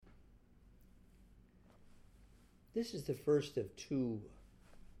This is the first of two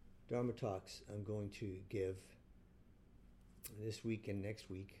Dharma talks I'm going to give this week and next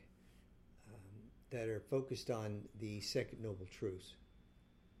week that are focused on the Second Noble Truth.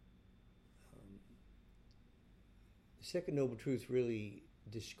 The Second Noble Truth really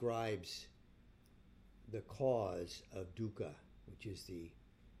describes the cause of dukkha, which is the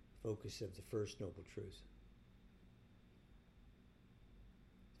focus of the First Noble Truth.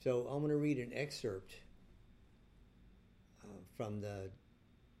 So I'm going to read an excerpt from the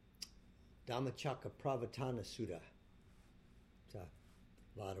Dhammacakkappavattana Sutta. It's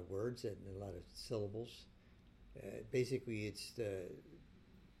a lot of words and a lot of syllables. Basically, it's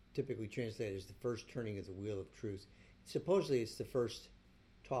typically translated as the first turning of the wheel of truth. Supposedly, it's the first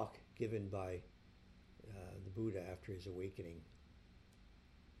talk given by the Buddha after his awakening.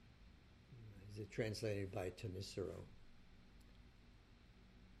 It's translated by Thanissaro.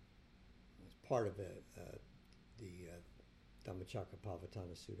 It's part of the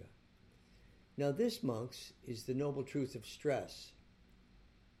Dhammacakkappavattana Sutta. Now this, monks, is the noble truth of stress.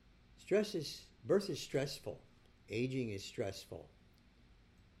 Birth is stressful. Aging is stressful.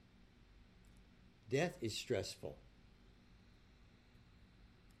 Death is stressful.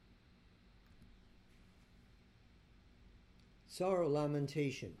 Sorrow,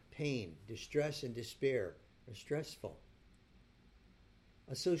 lamentation, pain, distress, and despair are stressful.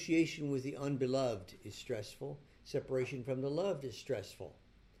 Association with the unbeloved is stressful. Separation from the loved is stressful.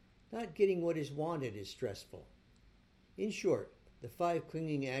 Not getting what is wanted is stressful. In short, the 5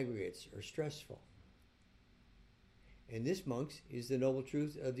 clinging aggregates are stressful. And this, monks, is the noble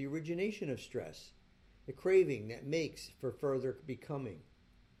truth of the origination of stress, the craving that makes for further becoming,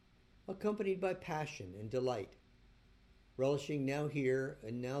 accompanied by passion and delight, relishing now here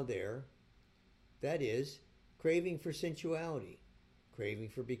and now there, that is, craving for sensuality, craving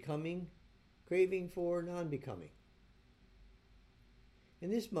for becoming, craving for non-becoming.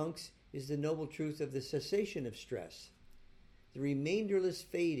 And this, monks, is the noble truth of the cessation of stress, the remainderless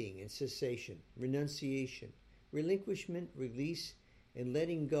fading and cessation, renunciation, relinquishment, release, and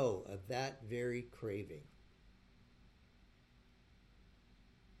letting go of that very craving.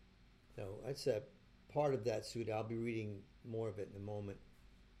 So that's a part of that sutta. I'll be reading more of it in a moment.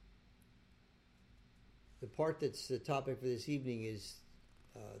 The part that's the topic for this evening is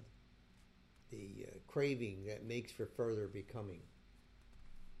the craving that makes for further becoming.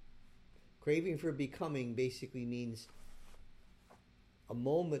 Craving for becoming basically means a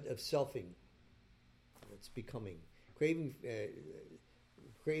moment of selfing. That's becoming. Craving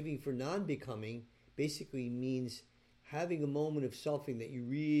for non-becoming basically means having a moment of selfing that you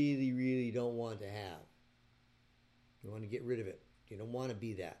really, really don't want to have. You want to get rid of it. You don't want to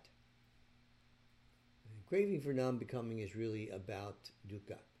be that. And craving for non-becoming is really about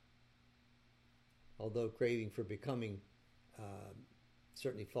dukkha. Although craving for becoming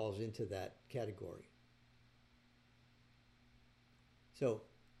certainly falls into that category. So,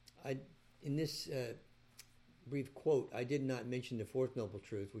 in this brief quote, I did not mention the fourth noble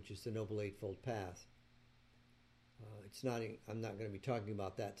truth, which is the Noble Eightfold Path. I'm not going to be talking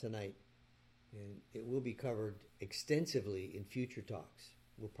about that tonight, and it will be covered extensively in future talks.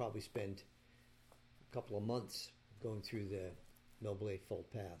 We'll probably spend a couple of months going through the Noble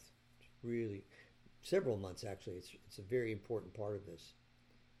Eightfold Path. Really, several months actually. It's a very important part of this.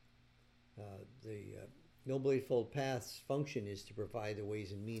 The Noble Eightfold Path's function is to provide the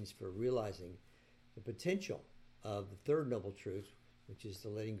ways and means for realizing the potential of the third noble truth, which is the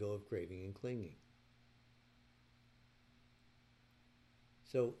letting go of craving and clinging.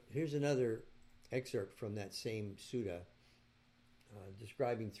 So here's another excerpt from that same sutta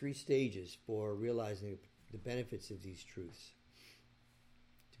describing 3 stages for realizing the benefits of these truths.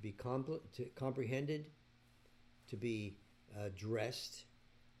 To be comprehended, to be addressed,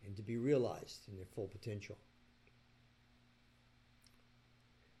 and to be realized in their full potential.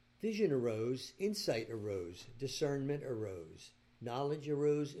 Vision arose, insight arose, discernment arose, knowledge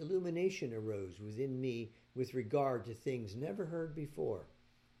arose, illumination arose within me with regard to things never heard before.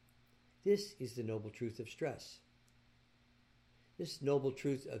 This is the noble truth of stress. This noble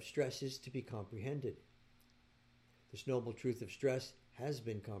truth of stress is to be comprehended. This noble truth of stress has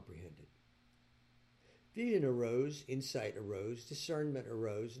been comprehended. Vision arose, insight arose, discernment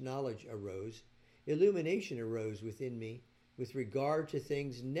arose, knowledge arose, illumination arose within me with regard to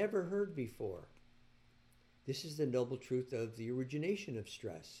things never heard before. This is the noble truth of the origination of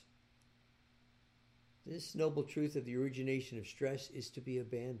stress. This noble truth of the origination of stress is to be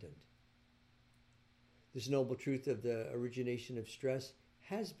abandoned. This noble truth of the origination of stress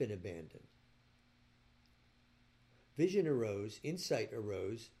has been abandoned. Vision arose, insight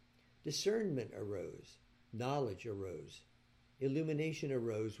arose, discernment arose, Knowledge arose. Illumination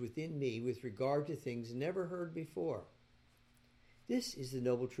arose within me with regard to things never heard before. This is the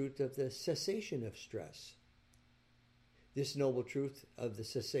noble truth of the cessation of stress. This noble truth of the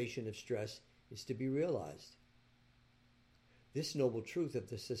cessation of stress is to be realized. This noble truth of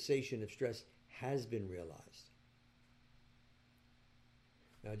the cessation of stress has been realized.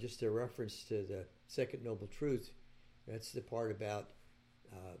 Now, just a reference to the second noble truth, that's the part about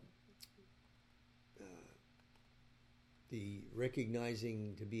the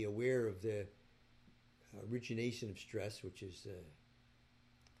recognizing, to be aware of the origination of stress, which is the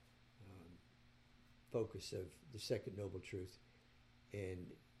focus of the second noble truth,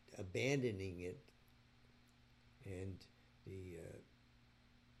 and abandoning it, and the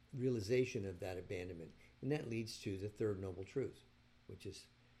realization of that abandonment. And that leads to the third noble truth, which is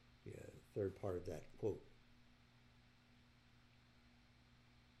the third part of that quote.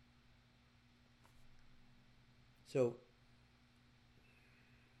 So,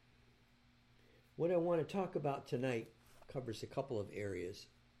 what I want to talk about tonight covers a couple of areas.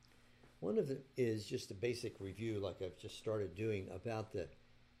 One of them is just a basic review, like I've just started doing, about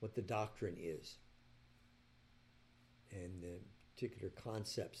what the doctrine is and the particular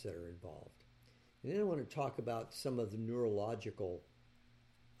concepts that are involved. And then I want to talk about some of the neurological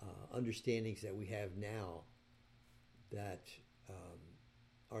understandings that we have now that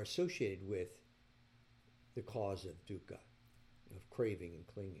are associated with the cause of dukkha, of craving and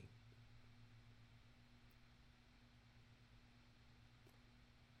clinging.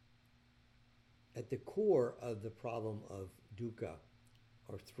 At the core of the problem of dukkha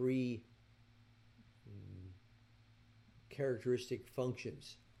are three characteristic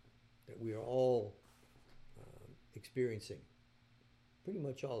functions that we are all experiencing pretty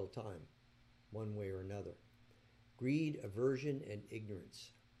much all the time, one way or another. Greed, aversion, and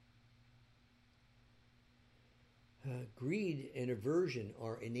ignorance. Greed and aversion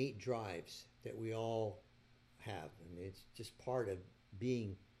are innate drives that we all have. I mean, it's just part of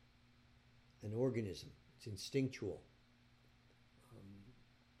being an organism. It's instinctual.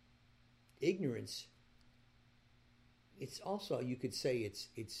 Ignorance, it's also, you could say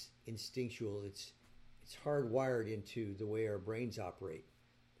it's instinctual. It's hardwired into the way our brains operate.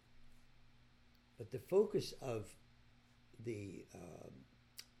 But the focus of the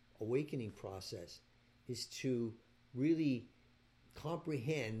awakening process is to really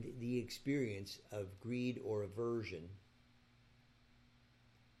comprehend the experience of greed or aversion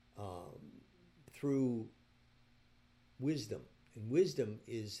through wisdom. And wisdom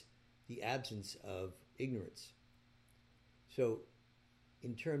is the absence of ignorance. So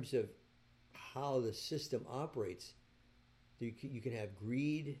in terms of how the system operates, you can have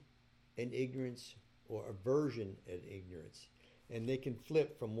greed and ignorance, or aversion and ignorance, and they can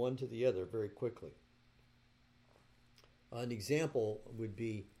flip from one to the other very quickly. An example would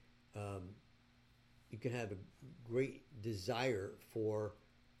be you can have a great desire for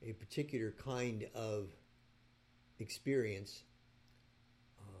a particular kind of experience.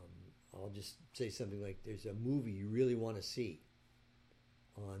 I'll just say something like, there's a movie you really want to see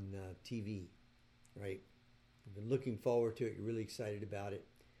on TV, right? You've been looking forward to it, you're really excited about it.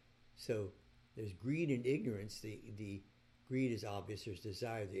 So there's greed and ignorance. The greed is obvious, there's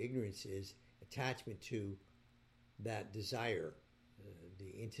desire. The ignorance is attachment to that desire,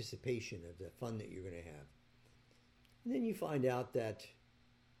 the anticipation of the fun that you're going to have. And then you find out that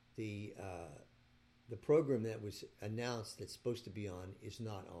the program that was announced that's supposed to be on is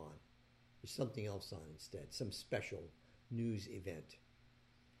not on. There's something else on instead, some special news event.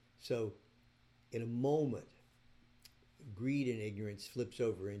 So in a moment, greed and ignorance flips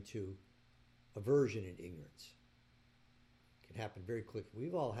over into aversion and ignorance. It can happen very quickly.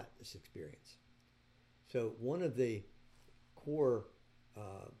 We've all had this experience. So one of the core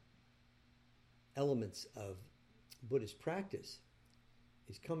elements of Buddhist practice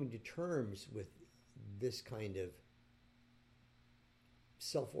is coming to terms with this kind of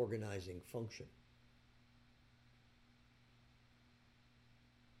self-organizing function.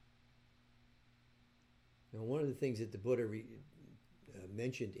 Now, one of the things that the Buddha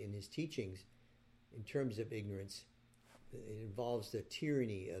mentioned in his teachings in terms of ignorance, it involves the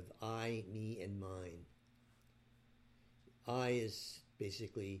tyranny of I, me, and mine. I is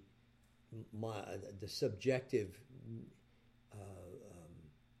basically the subjective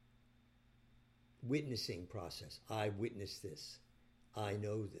witnessing process. I witnessed this. I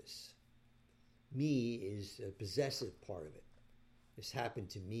know this. Me is a possessive part of it. This happened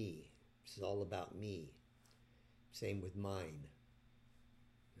to me. This is all about me. Same with mine,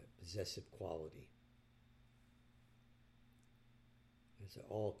 possessive quality. These are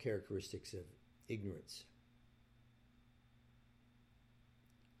all characteristics of ignorance.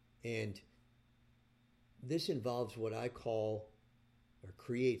 And this involves what I call, or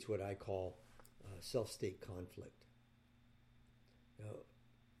creates what I call, self-state conflict. Now,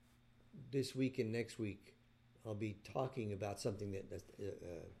 this week and next week, I'll be talking about something that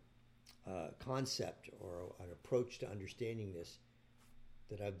concept or an approach to understanding this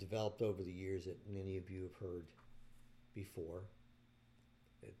that I've developed over the years that many of you have heard before.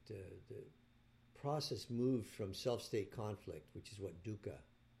 That the process moved from self-state conflict, which is what dukkha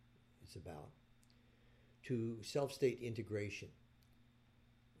is about, to self-state integration.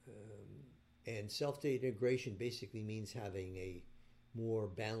 And self-state integration basically means having a more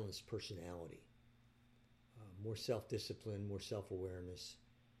balanced personality, more self-discipline, more self-awareness,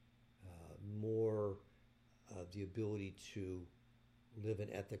 more of the ability to live an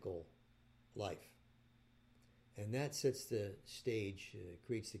ethical life. And that sets the stage,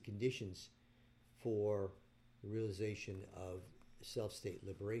 creates the conditions for the realization of self-state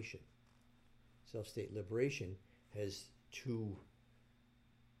liberation. Self-state liberation has two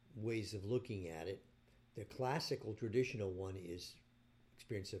ways of looking at it. The classical, traditional one is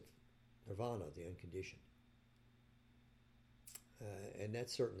experience of nirvana, the unconditioned. And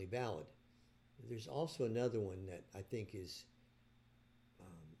that's certainly valid. There's also another one that I think is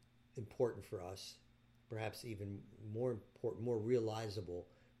important for us, perhaps even more important, more realizable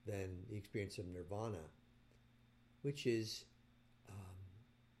than the experience of nirvana, which is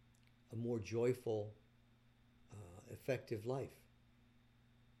a more joyful, effective life.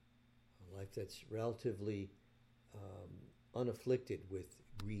 A life that's relatively unafflicted with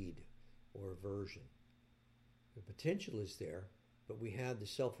greed or aversion. The potential is there, but we have the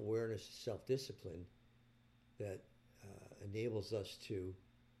self-awareness, self-discipline that enables us to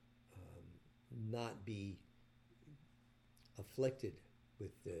not be afflicted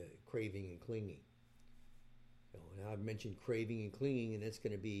with craving and clinging. So now I've mentioned craving and clinging, and that's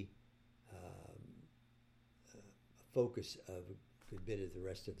going to be a focus of a good bit of the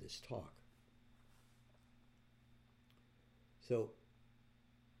rest of this talk. So,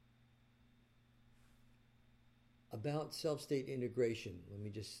 about self-state integration, let me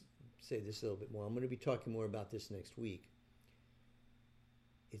just say this a little bit more. I'm going to be talking more about this next week.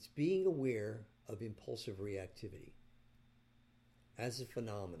 It's being aware of impulsive reactivity as a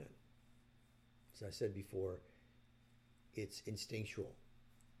phenomenon. As I said before, it's instinctual.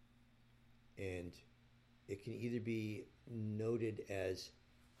 And it can either be noted as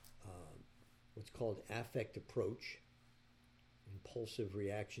what's called affect approach, impulsive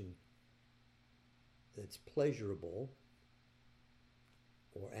reaction that's pleasurable,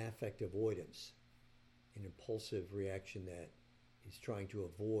 or affect avoidance, an impulsive reaction that is trying to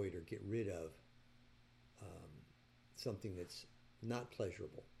avoid or get rid of something that's not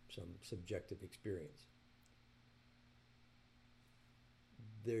pleasurable, some subjective experience.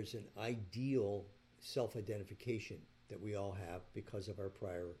 There's an ideal self-identification that we all have because of our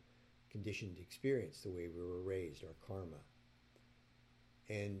prior conditioned experience, the way we were raised, our karma.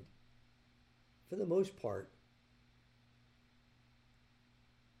 And for the most part,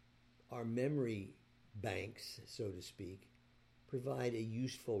 our memory banks, so to speak, provide a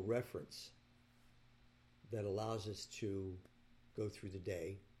useful reference that allows us to go through the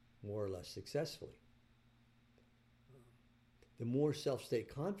day more or less successfully. The more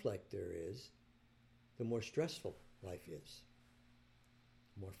self-state conflict there is, the more stressful life is,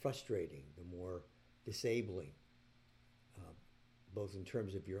 the more frustrating, the more disabling, both in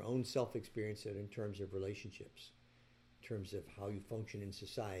terms of your own self-experience and in terms of relationships, in terms of how you function in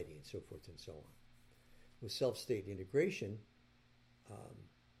society, and so forth and so on. With self-state integration,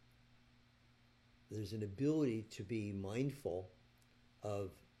 there's an ability to be mindful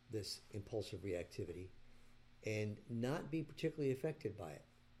of this impulsive reactivity and not be particularly affected by it.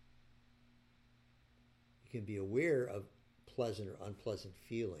 You can be aware of pleasant or unpleasant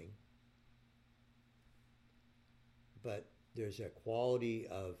feeling, but there's a quality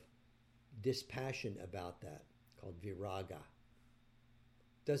of dispassion about that called viraga.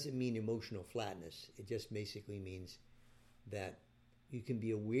 Doesn't mean emotional flatness. It just basically means that you can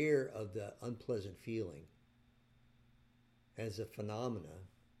be aware of the unpleasant feeling as a phenomena,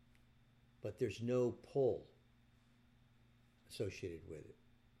 but there's no pull associated with it.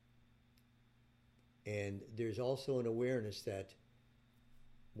 And there's also an awareness that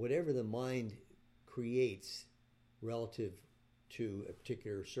whatever the mind creates relative to a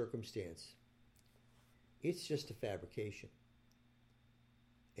particular circumstance, it's just a fabrication.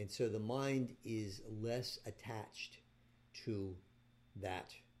 And so the mind is less attached to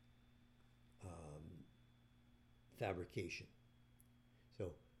that fabrication.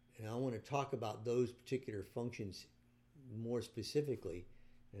 And I want to talk about those particular functions more specifically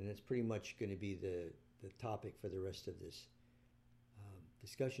And that's pretty much going to be the topic for the rest of this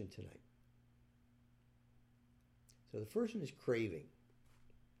discussion tonight. So the first one is craving.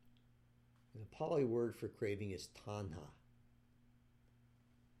 And the Pali word for craving is tanha.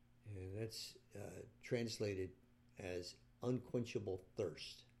 And that's translated as unquenchable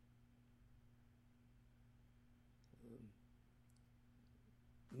thirst.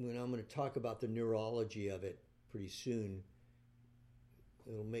 When I'm going to talk about the neurology of it pretty soon,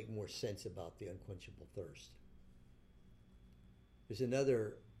 it'll make more sense about the unquenchable thirst. There's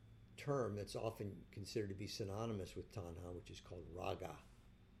another term that's often considered to be synonymous with tanha, which is called raga.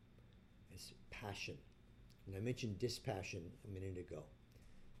 It's passion. And I mentioned dispassion a minute ago.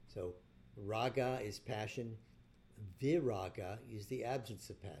 So raga is passion. Viraga is the absence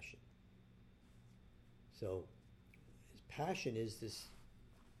of passion. So passion is this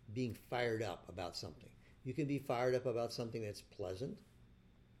being fired up about something. You can be fired up about something that's pleasant.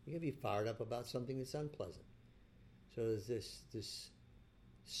 You can be fired up about something that's unpleasant. So there's this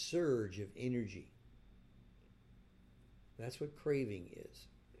surge of energy. That's what craving is.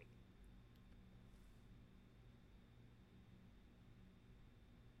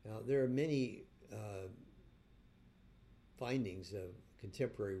 Now, there are many findings of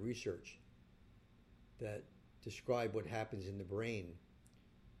contemporary research that describe what happens in the brain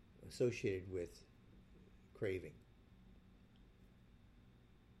associated with craving.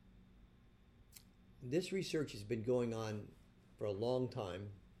 This research has been going on for a long time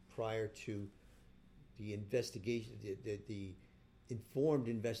prior to the investigation, the informed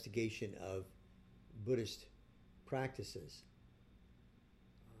investigation of Buddhist practices.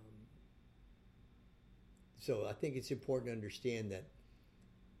 So I think it's important to understand that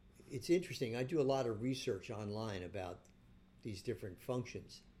it's interesting. I do a lot of research online about these different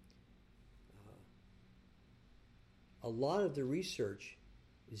functions. A lot of the research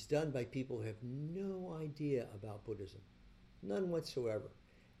is done by people who have no idea about Buddhism, none whatsoever.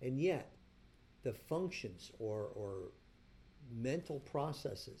 And yet, the functions or mental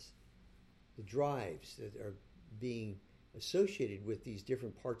processes, the drives that are being associated with these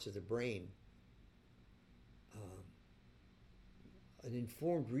different parts of the brain, an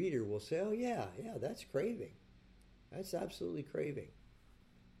informed reader will say, oh yeah, that's craving. That's absolutely craving.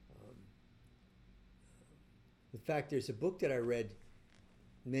 In fact, there's a book that I read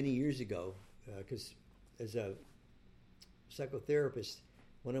many years ago, because as a psychotherapist,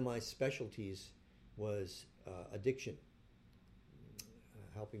 one of my specialties was addiction,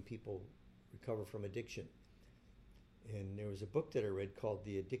 helping people recover from addiction. And there was a book that I read called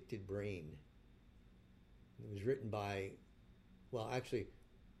The Addicted Brain. It was written by,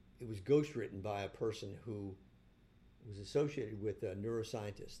 it was ghostwritten by a person who was associated with a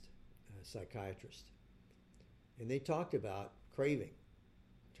neuroscientist, a psychiatrist. And they talked about craving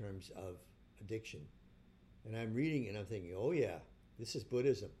in terms of addiction. And I'm reading and I'm thinking, oh yeah, this is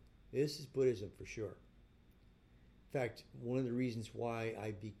Buddhism. This is Buddhism for sure. In fact, one of the reasons why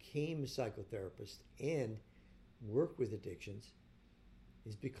I became a psychotherapist and work with addictions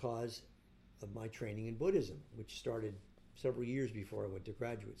is because of my training in Buddhism, which started several years before I went to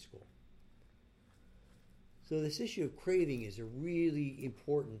graduate school. So this issue of craving is a really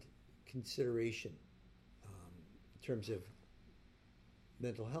important consideration in terms of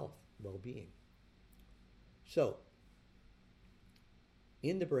mental health, well-being. So,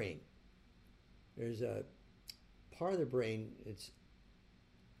 in the brain, there's a part of the brain that's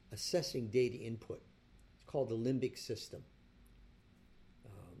assessing data input. It's called the limbic system.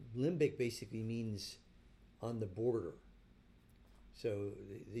 Limbic basically means on the border. So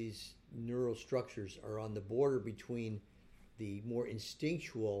these neural structures are on the border between the more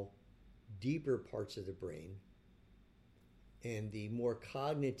instinctual, deeper parts of the brain and the more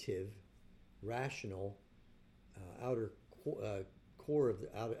cognitive, rational outer core of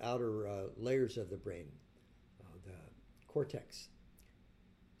the outer layers of the brain, the cortex.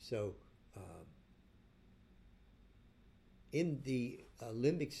 So in the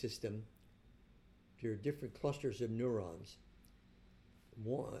limbic system, there are different clusters of neurons.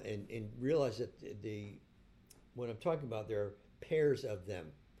 And realize that when I'm talking about, there are pairs of them.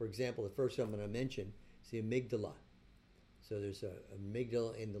 For example, the first one I'm going to mention is the amygdala. So there's an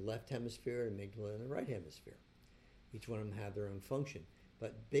amygdala in the left hemisphere and amygdala in the right hemisphere. Each one of them have their own function.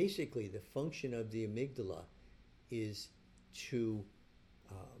 But basically, the function of the amygdala is to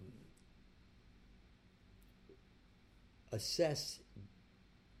assess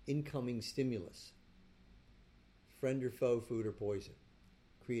incoming stimulus, friend or foe, food or poison,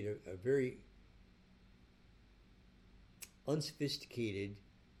 create a very unsophisticated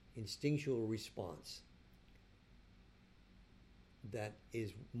instinctual response. that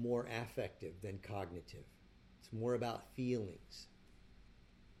is more affective than cognitive. It's more about feelings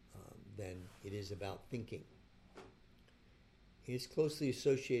than it is about thinking. It's closely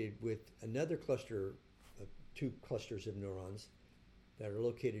associated with another cluster, two clusters of neurons that are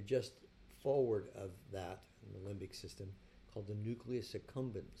located just forward of that in the limbic system, called the nucleus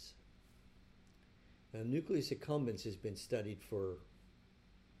accumbens. Now, nucleus accumbens has been studied for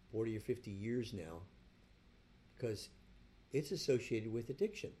 40 or 50 years now because it's associated with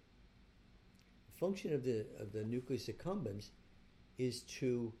addiction. The function of the nucleus accumbens is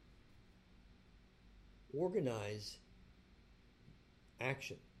to organize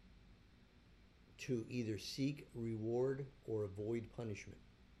action, to either seek reward or avoid punishment.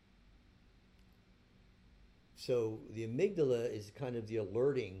 So the amygdala is kind of the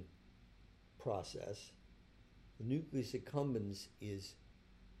alerting process. The nucleus accumbens is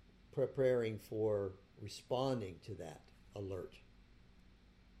preparing for responding to that alert.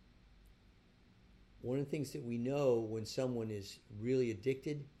 One of the things that we know when someone is really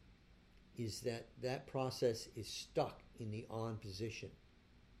addicted is that that process is stuck in the on position.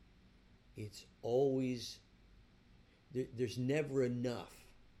 It's always, there's never enough.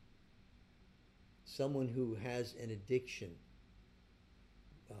 Someone who has an addiction,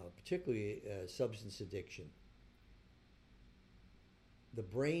 particularly substance addiction, the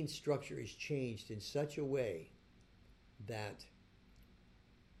brain structure is changed in such a way that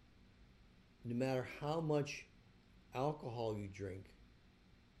no matter how much alcohol you drink,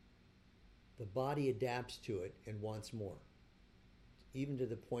 the body adapts to it and wants more, even to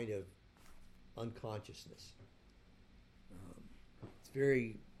the point of unconsciousness. It's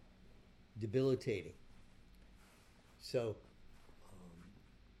very debilitating. So,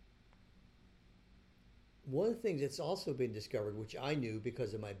 one of the things that's also been discovered, which I knew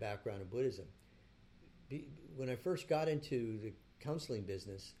because of my background in Buddhism, when I first got into the counseling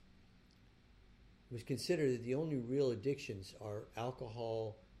business, it was considered that the only real addictions are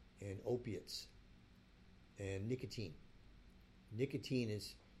alcohol and opiates and nicotine. Nicotine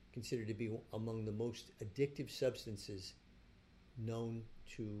is considered to be among the most addictive substances known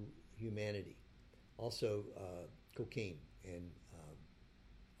to humanity. Also, cocaine and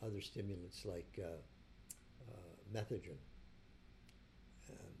other stimulants like methadone.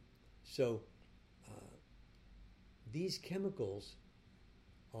 So these chemicals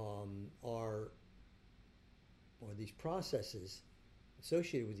or these processes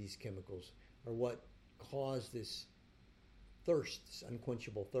associated with these chemicals are what cause this thirst, this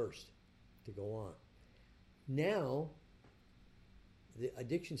unquenchable thirst to go on. Now, the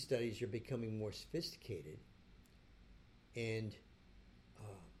addiction studies are becoming more sophisticated, and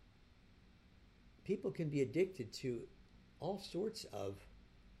people can be addicted to all sorts of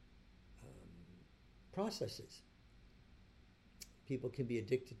processes. People can be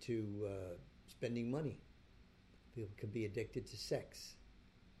addicted to spending money. People can be addicted to sex.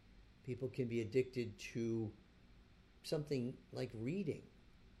 People can be addicted to something like reading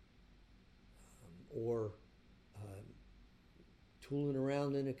or tooling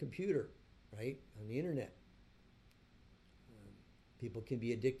around in a computer, right, on the internet. People can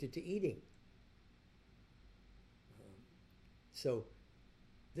be addicted to eating. So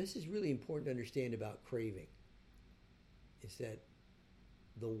this is really important to understand about craving, is that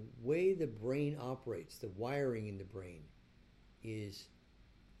the way the brain operates, the wiring in the brain, is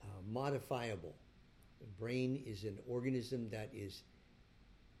modifiable. The brain is an organism that is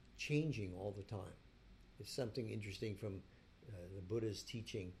changing all the time. It's something interesting from the Buddha's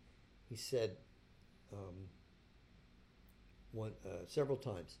teaching. He said several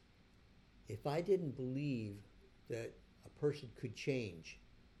times, if I didn't believe that a person could change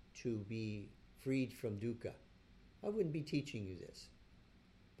to be freed from dukkha, I wouldn't be teaching you this.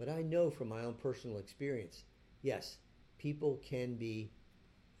 But I know from my own personal experience, yes, people can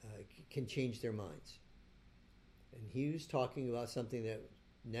change their minds. And he was talking about something that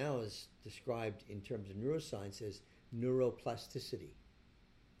now is described in terms of neuroscience as neuroplasticity.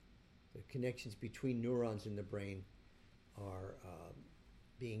 The connections between neurons in the brain are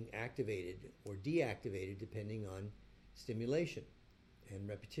being activated or deactivated depending on stimulation and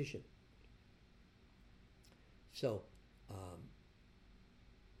repetition. So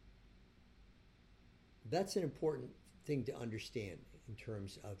that's an important thing to understand in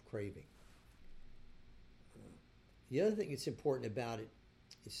terms of craving. The other thing that's important about it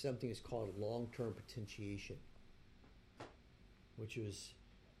is something that's called long-term potentiation, which was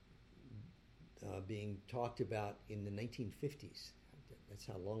being talked about in the 1950s. That's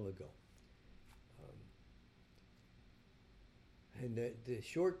how long ago. And the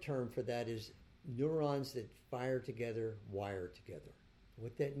short term for that is neurons that fire together wire together.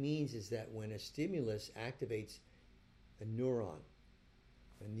 What that means is that when a stimulus activates a neuron,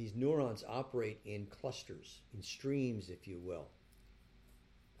 and these neurons operate in clusters, in streams, if you will.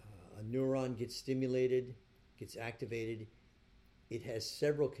 A neuron gets stimulated, gets activated. It has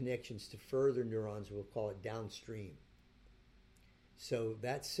several connections to further neurons, we'll call it downstream. So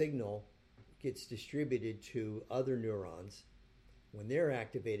that signal gets distributed to other neurons. When they're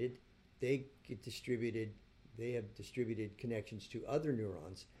activated, they have distributed connections to other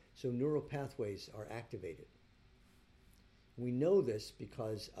neurons, so neural pathways are activated. We know this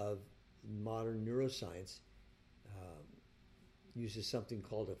because of modern neuroscience uses something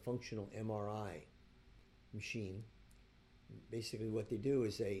called a functional MRI machine. Basically what they do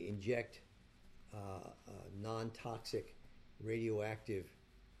is they inject a non-toxic radioactive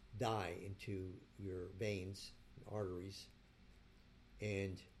dye into your veins, arteries,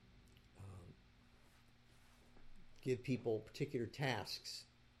 and give people particular tasks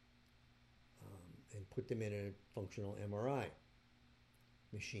and put them in a functional MRI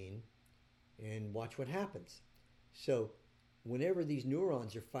machine and watch what happens. So whenever these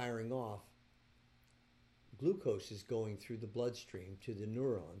neurons are firing off, glucose is going through the bloodstream to the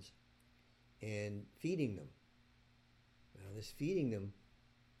neurons and feeding them. Now this feeding them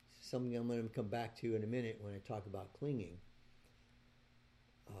is something I'm going to come back to in a minute when I talk about clinging.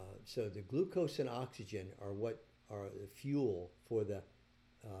 So the glucose and oxygen are what are the fuel for the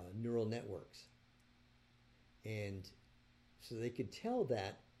neural networks. And so they could tell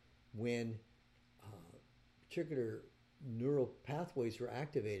that when particular neural pathways were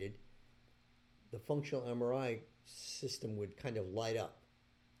activated, the functional MRI system would kind of light up.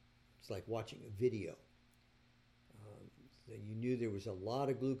 It's like watching a video. So you knew there was a lot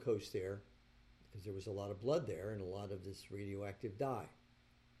of glucose there because there was a lot of blood there and a lot of this radioactive dye.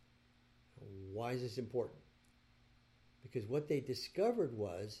 Why is this important? Because what they discovered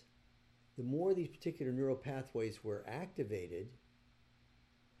was the more these particular neural pathways were activated,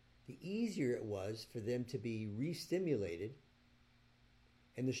 the easier it was for them to be re-stimulated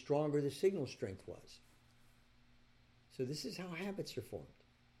and the stronger the signal strength was. So this is how habits are formed.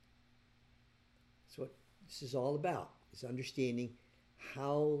 That's what this is all about, is understanding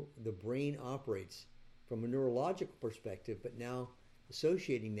how the brain operates from a neurological perspective, but now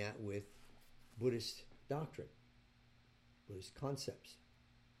associating that with Buddhist doctrine, Buddhist concepts.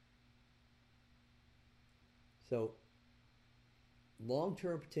 So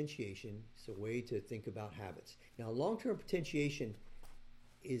long-term potentiation is a way to think about habits. Now, long-term potentiation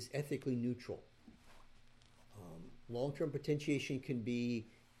is ethically neutral. Long-term potentiation can be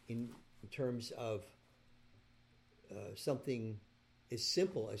in terms of something as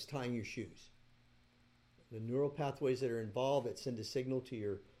simple as tying your shoes. The neural pathways that are involved that send a signal to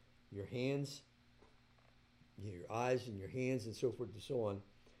your hands, your eyes and your hands and so forth and so on.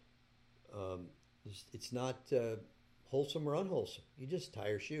 It's not wholesome or unwholesome. You just tie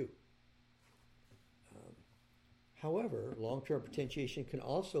your shoe. However, long-term potentiation can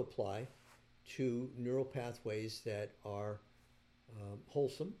also apply to neural pathways that are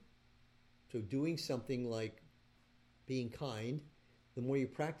wholesome. So doing something like being kind, the more you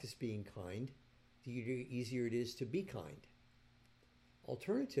practice being kind, the easier it is to be kind.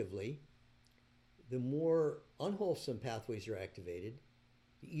 Alternatively, the more unwholesome pathways are activated,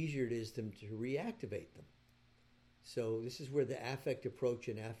 the easier it is to reactivate them. So this is where the affect approach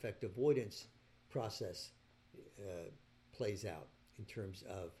and affect avoidance process plays out in terms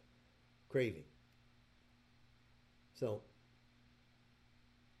of craving. So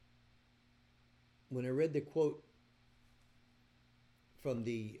when I read the quote from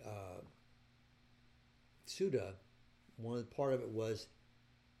the Sutta, part of it was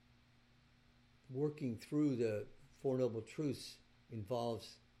working through the Four Noble Truths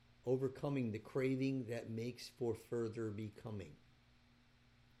involves overcoming the craving that makes for further becoming.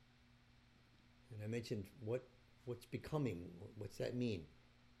 And I mentioned what's becoming. What's that mean?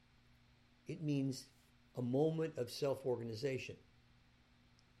 It means a moment of self-organization,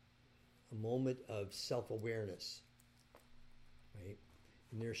 a moment of self-awareness, right?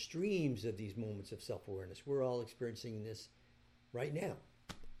 And there are streams of these moments of self-awareness. We're all experiencing this right now.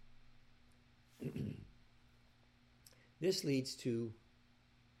 This leads to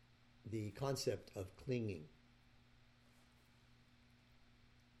the concept of clinging.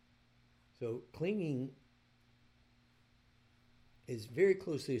 So clinging is very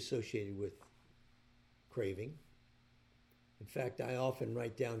closely associated with craving. In fact, I often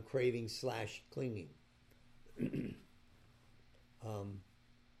write down craving / clinging.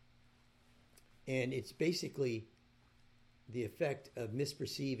 And it's basically the effect of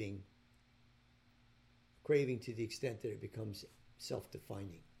misperceiving craving to the extent that it becomes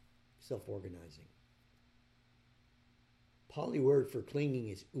self-defining, self-organizing. Pali word for clinging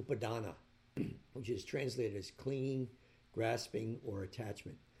is upadana, which is translated as clinging, grasping, or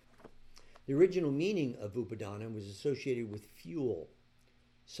attachment. The original meaning of upadana was associated with fuel,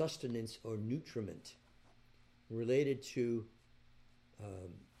 sustenance, or nutriment, related to,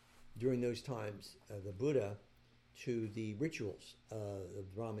 during those times, the Buddha, to the rituals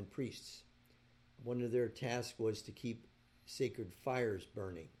of Brahmin priests. One of their tasks was to keep sacred fires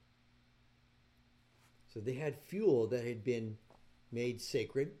burning. So they had fuel that had been made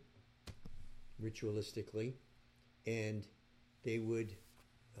sacred, ritualistically, and they would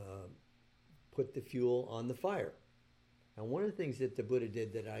put the fuel on the fire. Now, one of the things that the Buddha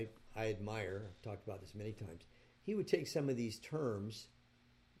did that I admire, I've talked about this many times, he would take some of these terms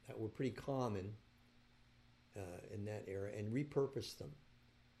that were pretty common in that era and repurpose them.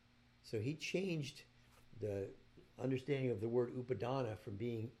 So he changed the understanding of the word upadana from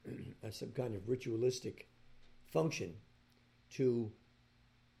being some kind of ritualistic function to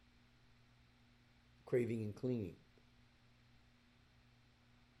craving and clinging.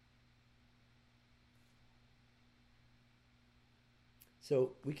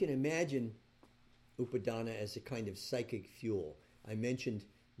 So we can imagine upadana as a kind of psychic fuel. I mentioned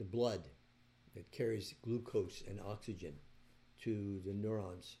the blood that carries glucose and oxygen to the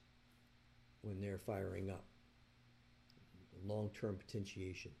neurons when they're firing up. Long-term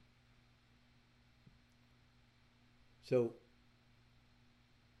potentiation. So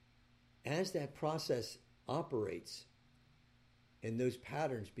as that process operates and those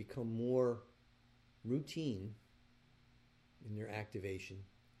patterns become more routine in their activation,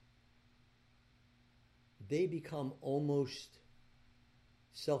 they become almost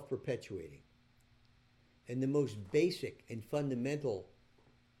self-perpetuating. And the most basic and fundamental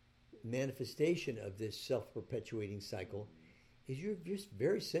manifestation of this self-perpetuating cycle is your just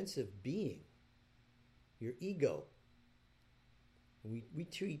very sense of being, your ego. We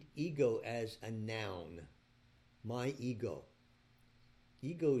treat ego as a noun, my ego.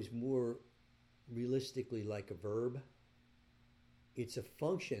 Ego is more realistically like a verb. It's a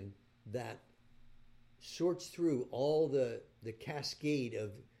function that sorts through all the cascade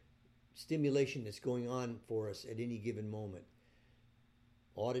of stimulation that's going on for us at any given moment.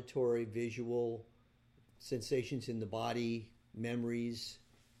 Auditory, visual, sensations in the body, memories,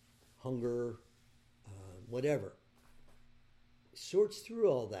 hunger, whatever. Sorts through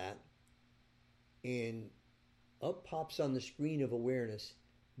all that, and up pops on the screen of awareness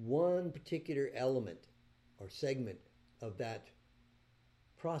one particular element or segment of that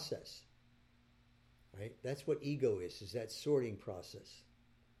process. Right? That's what ego is that sorting process.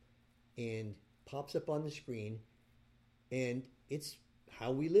 And pops up on the screen, and it's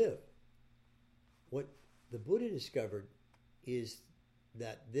how we live. What the Buddha discovered is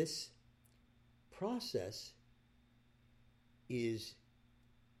that this process is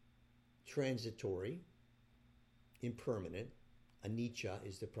transitory, impermanent. Anicca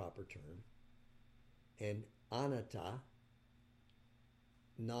is the proper term. And anatta,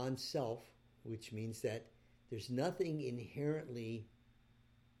 non-self, which means that there's nothing inherently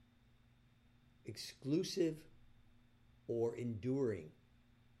exclusive or enduring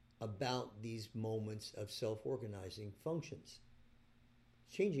about these moments of self-organizing functions.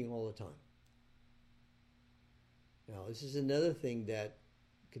 It's changing all the time. Now, this is another thing that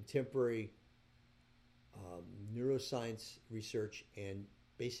contemporary neuroscience research and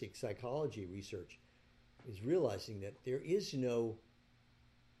basic psychology research is realizing, that there is no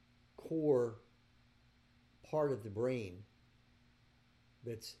core part of the brain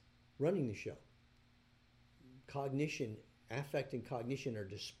that's running the show. Cognition, affect and cognition are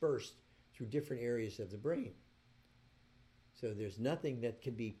dispersed through different areas of the brain. So there's nothing that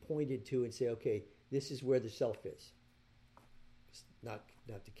can be pointed to and say, okay, this is where the self is. It's not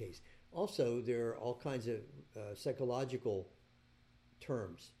the case. Also, there are all kinds of psychological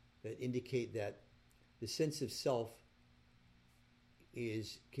terms that indicate that the sense of self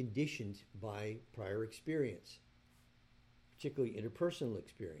is conditioned by prior experience, particularly interpersonal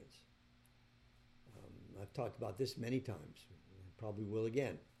experience. I've talked about this many times, probably will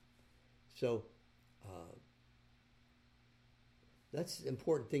again. So that's an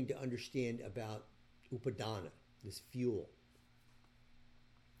important thing to understand about upadana, this fuel.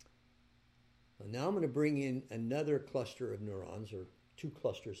 Now I'm going to bring in another cluster of neurons, or two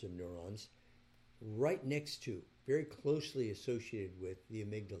clusters of neurons, right next to, very closely associated with the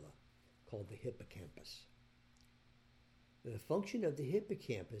amygdala, called the hippocampus. The function of the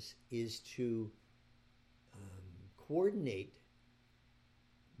hippocampus is to coordinate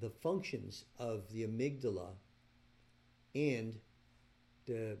the functions of the amygdala and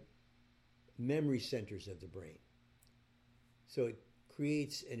the memory centers of the brain. So it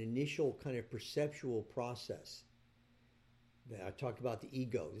creates an initial kind of perceptual process. I talked about the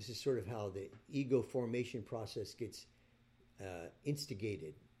ego. This is sort of how the ego formation process gets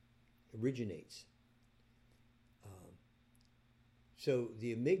instigated, originates. So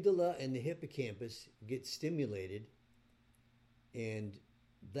the amygdala and the hippocampus get stimulated, and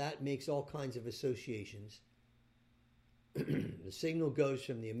that makes all kinds of associations. The signal goes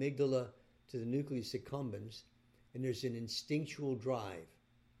from the amygdala to the nucleus accumbens, and there's an instinctual drive,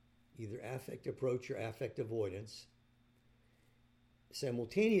 either affect approach or affect avoidance.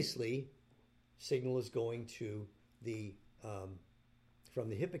 Simultaneously, signal is going to the from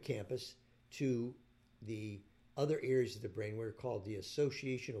the hippocampus to the other areas of the brain, what are called the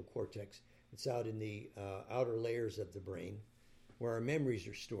associational cortex. It's out in the outer layers of the brain, where our memories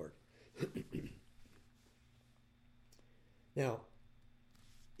are stored. Now,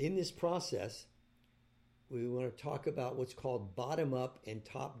 in this process, we want to talk about what's called bottom up and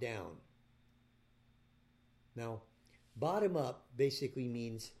top down. Now, bottom up basically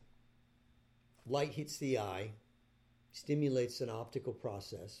means light hits the eye, stimulates an optical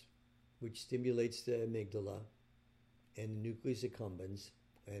process, which stimulates the amygdala and the nucleus accumbens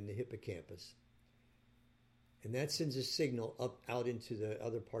and the hippocampus. And that sends a signal up out into the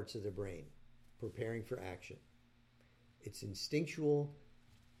other parts of the brain, preparing for action. It's instinctual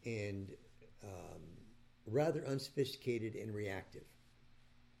and rather unsophisticated and reactive.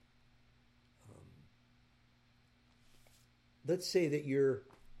 Let's say that you're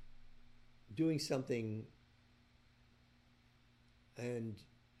doing something and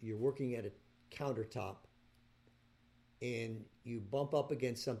you're working at a countertop and you bump up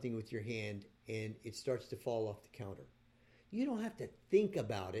against something with your hand and it starts to fall off the counter. You don't have to think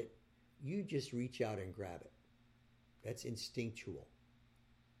about it. You just reach out and grab it. That's instinctual,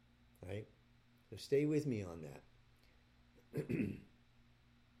 right? So stay with me on that.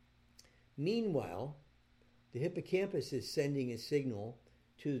 Meanwhile, the hippocampus is sending a signal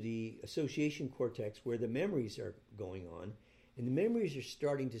to the association cortex where the memories are going on, and the memories are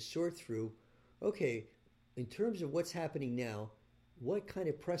starting to sort through, okay, in terms of what's happening now, what kind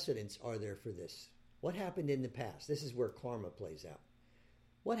of precedents are there for this? What happened in the past? This is where karma plays out.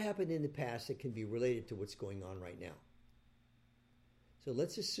 What happened in the past that can be related to what's going on right now? So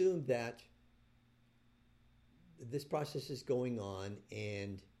let's assume that this process is going on,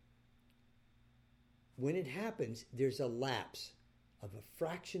 and when it happens, there's a lapse of a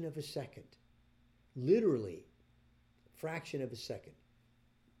fraction of a second. Literally, a fraction of a second.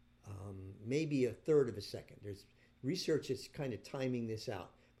 Maybe a third of a second. There's research that's kind of timing this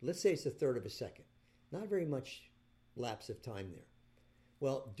out. But let's say it's a third of a second. Not very much lapse of time there.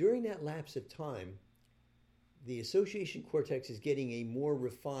 Well, during that lapse of time, the association cortex is getting a more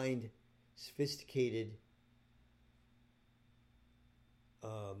refined, sophisticated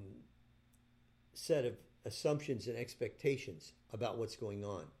set of assumptions and expectations about what's going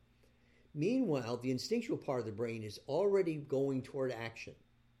on. Meanwhile, the instinctual part of the brain is already going toward action.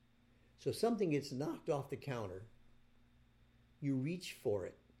 So something gets knocked off the counter, you reach for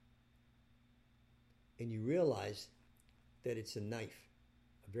it, and you realize that it's a knife,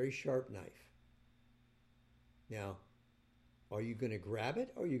 a very sharp knife. Now, are you going to grab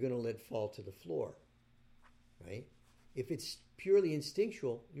it or are you going to let it fall to the floor? Right? If it's purely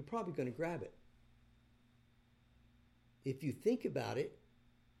instinctual, you're probably going to grab it. If you think about it,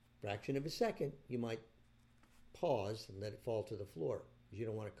 fraction of a second, you might pause and let it fall to the floor because you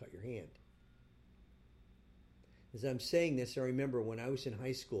don't want to cut your hand. As I'm saying this, I remember when I was in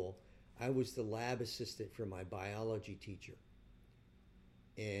high school, I was the lab assistant for my biology teacher.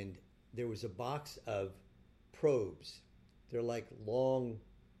 And there was a box of probes. They're like long,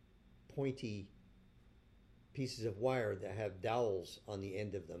 pointy pieces of wire that have dowels on the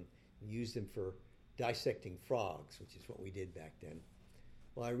end of them. We used them for dissecting frogs, which is what we did back then.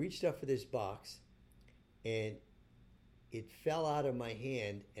 Well, I reached up for this box, and it fell out of my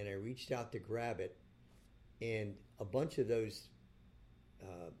hand, and I reached out to grab it, and a bunch of those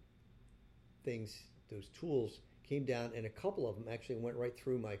things, those tools, came down, and a couple of them actually went right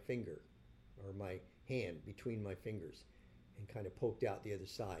through my finger, or my hand, between my fingers, and kind of poked out the other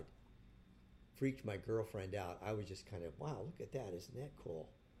side. Freaked my girlfriend out. I was just kind of, wow, look at that. Isn't that cool?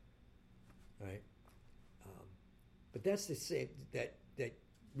 Right? But that's the same, that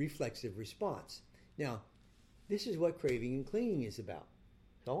reflexive response. Now, this is what craving and clinging is about.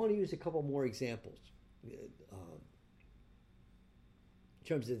 So I want to use a couple more examples in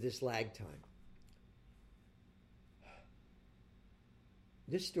terms of this lag time.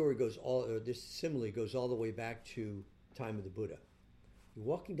 this story goes all, or this simile goes all the way back to time of the Buddha. You're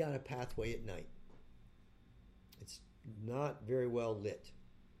walking down a pathway at night. It's not very well lit.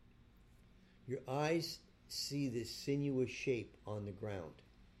 Your eyes see this sinuous shape on the ground.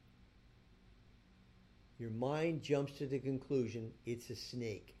 Your mind jumps to the conclusion it's a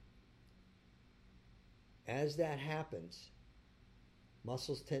snake. As that happens,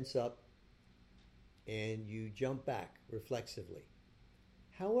 muscles tense up and you jump back reflexively.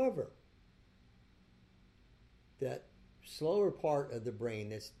 However, that slower part of the brain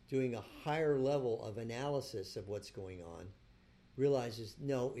that's doing a higher level of analysis of what's going on realizes,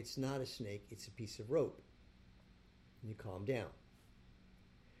 no, it's not a snake, it's a piece of rope. And you calm down.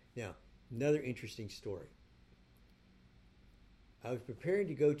 Now, another interesting story. I was preparing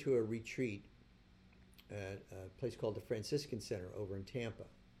to go to a retreat at a place called the Franciscan Center over in Tampa.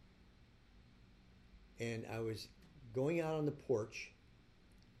 And I was going out on the porch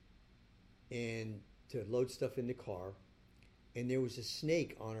and to load stuff in the car, and there was a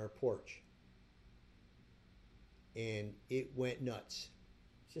snake on our porch. And it went nuts.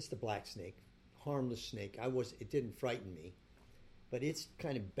 It's just a black snake, harmless snake. It didn't frighten me, but it's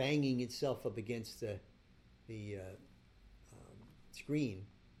kind of banging itself up against the screen,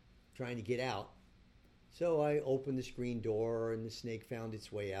 trying to get out. So I opened the screen door, and the snake found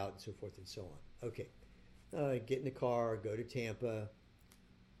its way out, and so forth and so on. Okay, get in the car, go to Tampa,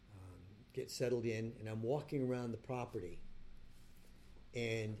 get settled in, and I'm walking around the property,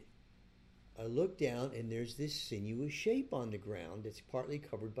 and I look down, and there's this sinuous shape on the ground that's partly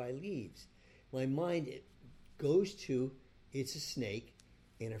covered by leaves. My mind goes to, it's a snake.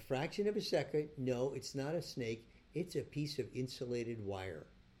 In a fraction of a second, no, it's not a snake. It's a piece of insulated wire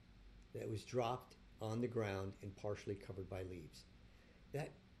that was dropped on the ground and partially covered by leaves.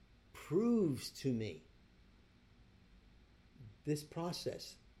 That proves to me this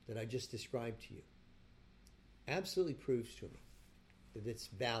process that I just described to you. Absolutely proves to me that it's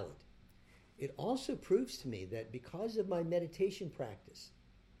valid. It also proves to me that because of my meditation practice,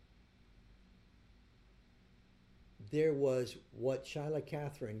 there was what Shyla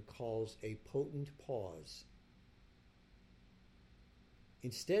Catherine calls a potent pause.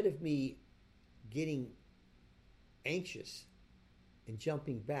 Instead of me getting anxious and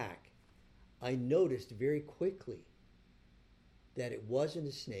jumping back, I noticed very quickly that it wasn't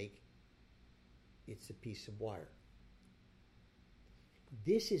a snake, it's a piece of wire.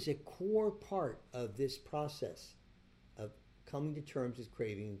 This is a core part of this process of coming to terms with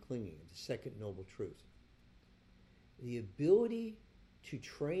craving and clinging, the second noble truth. The ability to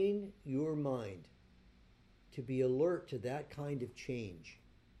train your mind to be alert to that kind of change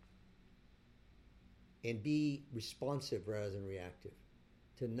and be responsive rather than reactive,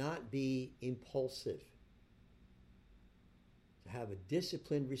 to not be impulsive, to have a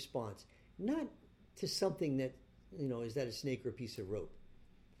disciplined response, not to something that, is that a snake or a piece of rope,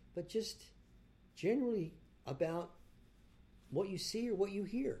 but just generally about what you see or what you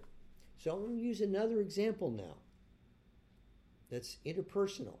hear. So I'm going to use another example now that's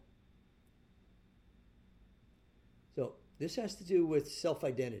interpersonal. So this has to do with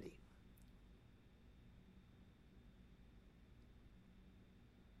self-identity.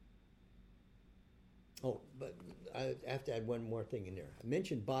 Oh, but I have to add one more thing in there. I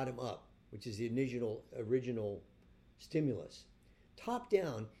mentioned bottom up, which is the original stimulus. Top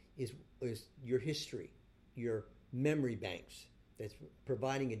down is your history, your memory banks that's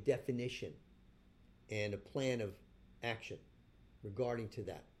providing a definition and a plan of action regarding to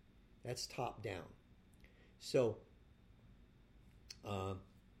that. That's top down. So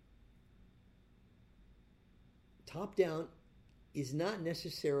top down is not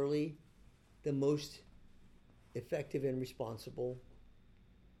necessarily the most effective and responsible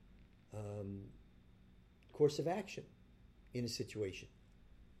course of action in a situation,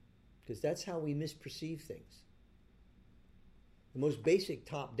 because that's how we misperceive things. The most basic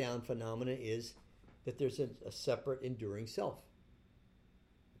top-down phenomena is that there's a separate enduring self,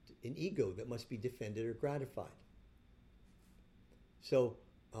 an ego that must be defended or gratified. So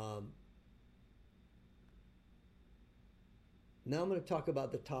now I'm going to talk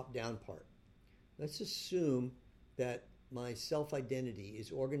about the top-down part. Let's assume that my self-identity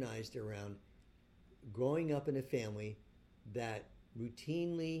is organized around growing up in a family that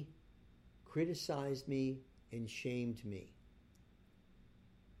routinely criticized me and shamed me,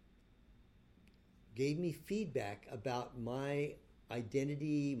 gave me feedback about my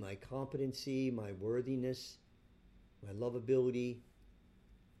identity, my competency, my worthiness, my lovability,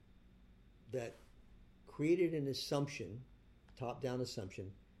 that created an assumption, top-down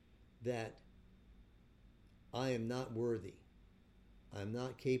assumption, that I am not worthy, I'm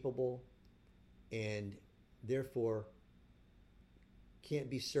not capable, and therefore can't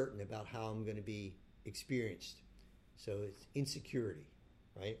be certain about how I'm going to be experienced. So it's insecurity,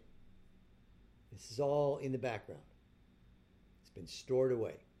 right? This is all in the background. It's been stored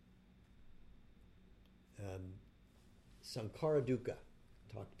away. Sankara dukkha.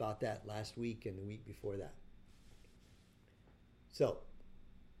 Talked about that last week and the week before that. So,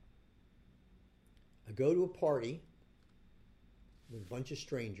 I go to a party with a bunch of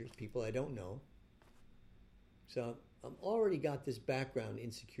strangers, people I don't know. So, I've already got this background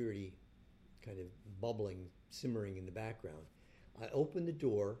insecurity kind of bubbling, simmering in the background. I open the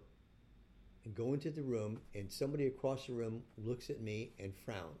door and go into the room, and somebody across the room looks at me and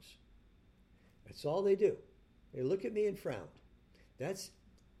frowns. That's all they do. They look at me and frown. That's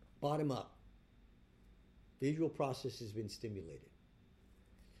bottom up. Visual process has been stimulated.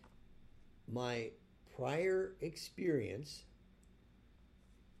 My prior experience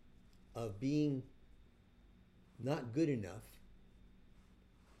of being not good enough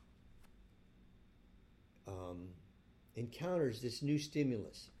encounters this new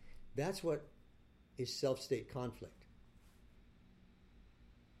stimulus. That's what is self-state conflict.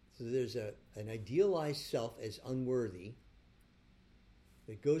 So there's an idealized self as unworthy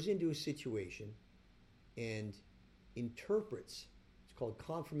that goes into a situation and interprets, it's called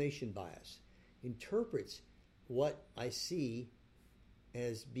confirmation bias, interprets what I see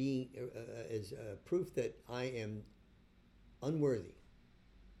as being as proof that I am unworthy.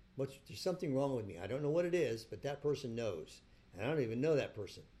 There's something wrong with me. I don't know what it is, but that person knows. And I don't even know that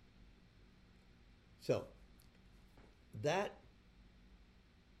person. So that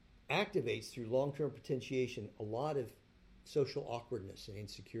activates through long-term potentiation a lot of social awkwardness and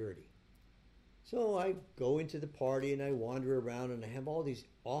insecurity. So I go into the party and I wander around and I have all these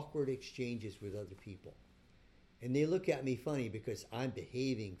awkward exchanges with other people. And they look at me funny because I'm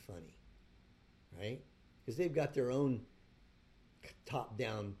behaving funny, right? Because they've got their own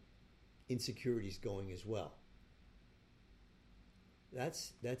top-down insecurities going as well.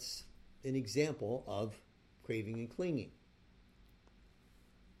 That's an example of craving and clinging.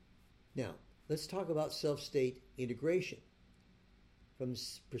 Now, let's talk about self-state integration from the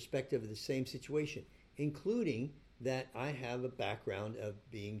perspective of the same situation, including that I have a background of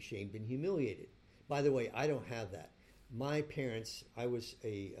being shamed and humiliated. By the way, I don't have that. My parents, I was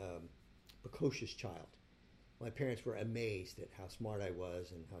a precocious child. My parents were amazed at how smart I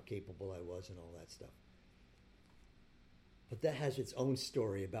was and how capable I was and all that stuff. But that has its own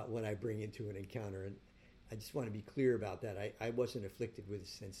story about what I bring into an encounter, and I just want to be clear about that. I wasn't afflicted with a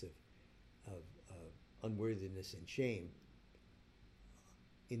sense of unworthiness and shame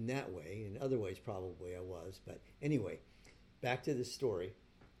in that way. In other ways, probably I was. But anyway, back to the story.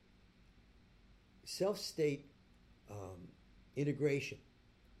 Self-state integration.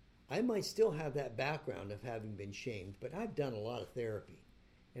 I might still have that background of having been shamed, but I've done a lot of therapy.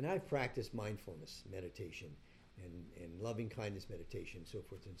 And I've practiced mindfulness meditation and loving kindness meditation, so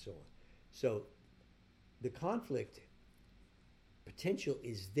forth and so on. So the conflict potential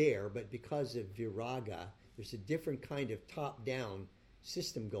is there, but because of viraga, there's a different kind of top-down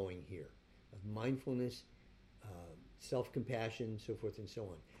system going here of mindfulness, self-compassion, so forth and so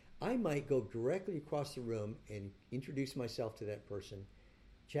on. I might go directly across the room and introduce myself to that person,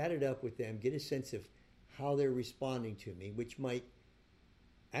 chat it up with them, get a sense of how they're responding to me, which might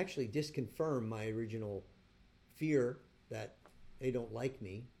actually disconfirm my original fear that they don't like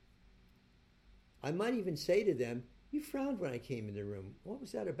me. I might even say to them, "You frowned when I came in the room. What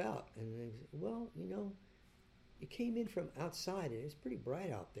was that about?" And they say, "Well, you came in from outside and it's pretty bright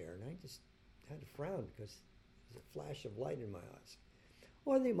out there, and I just had to frown because there's a flash of light in my eyes."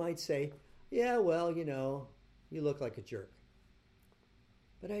 Or they might say, "Yeah, well, you look like a jerk."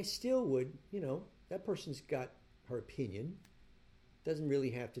 But I still would, that person's got her opinion, doesn't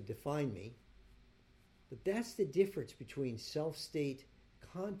really have to define me. But that's the difference between self-state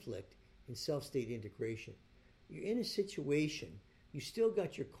conflict and self-state integration. You're in a situation, you still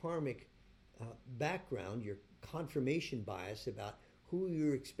got your karmic background, your confirmation bias about who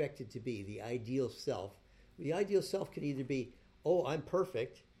you're expected to be, the ideal self. The ideal self can either be, "Oh, I'm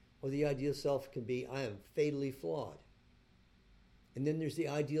perfect," or the ideal self can be, "I am fatally flawed." And then there's the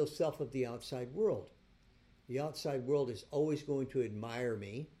ideal self of the outside world. The outside world is always going to admire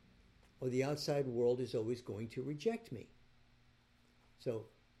me, or the outside world is always going to reject me. So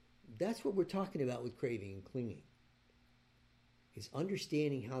that's what we're talking about with craving and clinging, is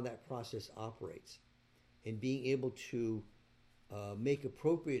understanding how that process operates and being able to make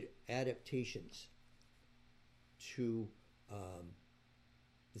appropriate adaptations to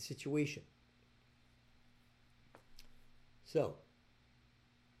the situation. So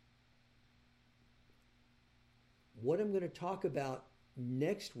what I'm going to talk about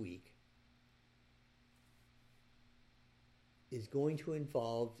next week is going to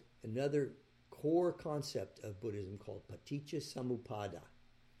involve another core concept of Buddhism called Paticca Samuppada,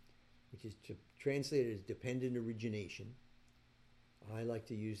 which is translated as dependent origination. I like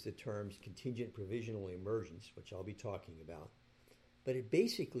to use the terms contingent provisional emergence, which I'll be talking about. But it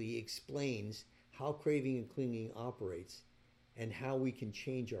basically explains how craving and clinging operates and how we can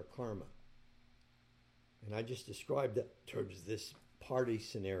change our karma. And I just described that in terms of this party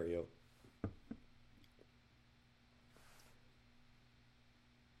scenario.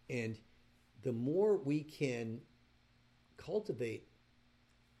 And the more we can cultivate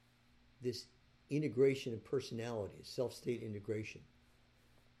this integration of personality, self-state integration,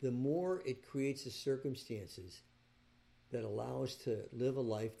 the more it creates the circumstances that allow us to live a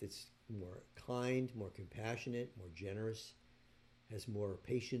life that's more kind, more compassionate, more generous, has more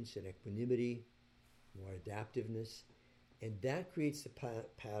patience and equanimity, more adaptiveness, and that creates the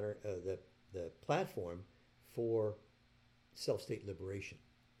pattern, the platform for self-state liberation.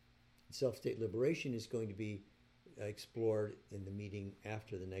 Self-state liberation is going to be explored in the meeting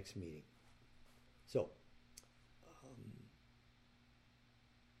after the next meeting. So,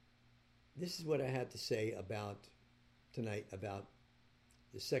 this is what I had to say about tonight about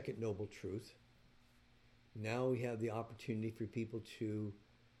the second noble truth. Now we have the opportunity for people to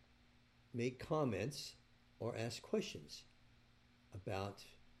make comments or ask questions about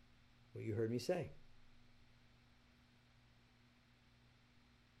what you heard me say.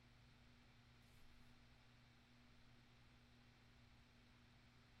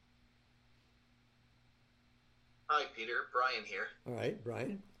 Hi, Peter. Brian here. All right,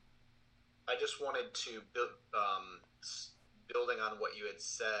 Brian. I just wanted to building on what you had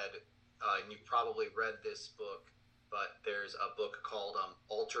said, and you've probably read this book, but there's a book called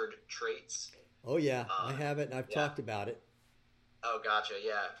Altered Traits. Oh, yeah, I have it, and I've talked about it. Oh, gotcha,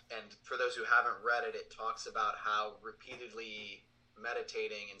 yeah. And for those who haven't read it, it talks about how repeatedly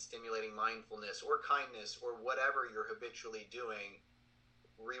meditating and stimulating mindfulness or kindness or whatever you're habitually doing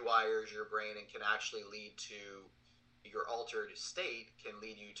rewires your brain and can actually lead to your altered state, can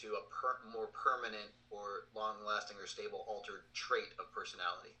lead you to a more permanent or long-lasting or stable altered trait of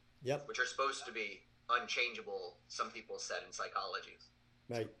personality. Yep. Which are supposed to be unchangeable, some people said in psychology.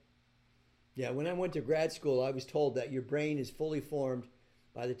 Right. Yeah, when I went to grad school, I was told that your brain is fully formed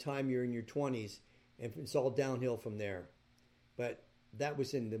by the time you're in your 20s, and it's all downhill from there. But that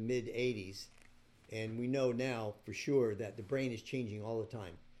was in the mid-'80s, and we know now for sure that the brain is changing all the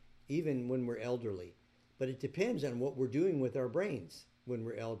time, even when we're elderly. But it depends on what we're doing with our brains when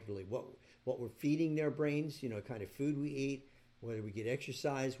we're elderly, what we're feeding their brains, kind of food we eat, whether we get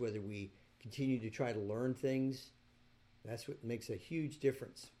exercise, whether we continue to try to learn things. That's what makes a huge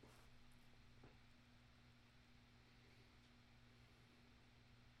difference.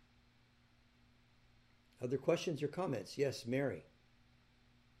 Other questions or comments? Yes, Mary.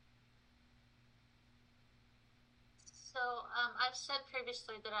 So I've said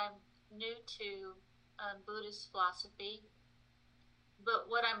previously that I'm new to Buddhist philosophy, but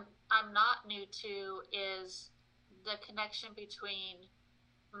what I'm not new to is the connection between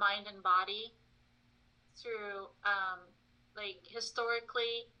mind and body through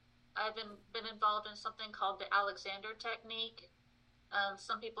historically I've been involved in something called the Alexander technique.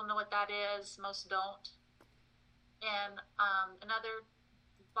 Some people know what that is, most don't. And another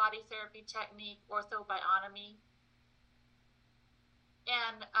body therapy technique, orthobionomy.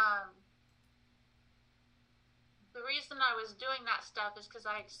 And the reason I was doing that stuff is because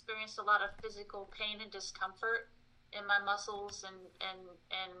I experienced a lot of physical pain and discomfort in my muscles, and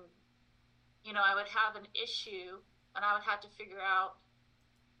I would have an issue, and I would have to figure out,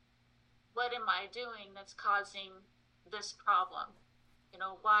 what am I doing that's causing this problem?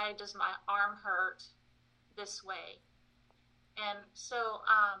 Why does my arm hurt this way? And so,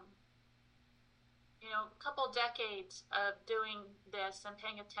 a couple decades of doing this and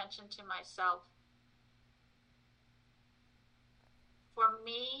paying attention to myself, for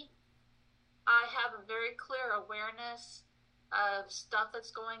me, I have a very clear awareness of stuff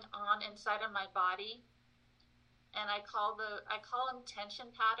that's going on inside of my body, and I call them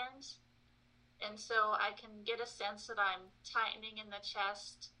tension patterns. And so I can get a sense that I'm tightening in the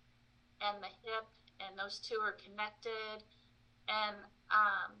chest and the hip, and those two are connected. And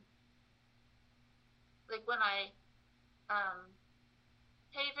when I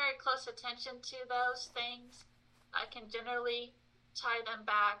pay very close attention to those things, I can generally tie them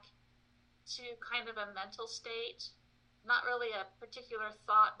back to kind of a mental state, not really a particular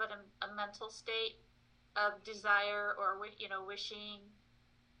thought, but a mental state of desire or wishing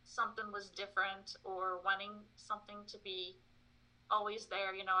something was different or wanting something to be always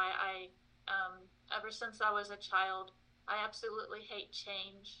there. I ever since I was a child, I absolutely hate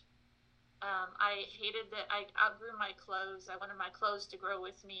change. I hated that I outgrew my clothes. I wanted my clothes to grow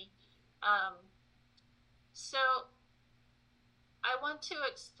with me. So I want to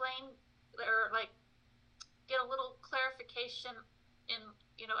explain or like get a little clarification in,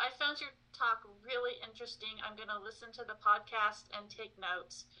 I found your talk really interesting. I'm going to listen to the podcast and take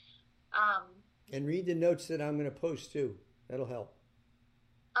notes. And read the notes that I'm going to post too. That'll help.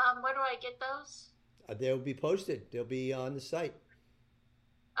 Where do I get those? They'll be posted. They'll be on the site.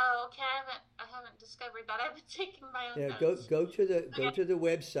 Oh, okay. I haven't discovered that. I've been taking my own notes. Go to the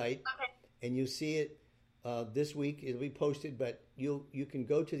website, Okay. and you'll see it this week. It'll be posted, but you can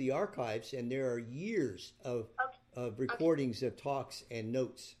go to the archives, and there are years of recordings of talks and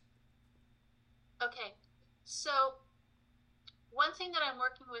notes. Okay. So one thing that I'm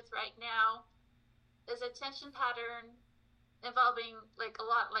working with right now is a tension pattern involving like a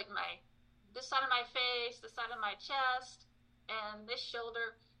lot, like this side of my face, this side of my chest, and this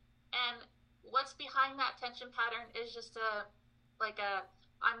shoulder. And what's behind that tension pattern is just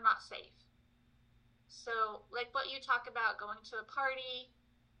I'm not safe. So like what you talk about, going to a party,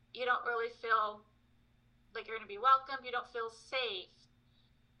 you don't really feel like you're going to be welcomed. You don't feel safe.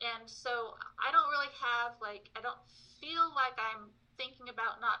 And so I don't really have I don't feel like I'm thinking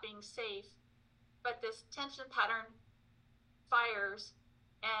about not being safe, but this tension pattern fires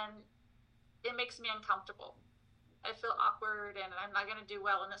and it makes me uncomfortable. I feel awkward and I'm not going to do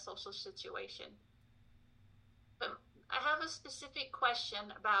well in a social situation. But I have a specific question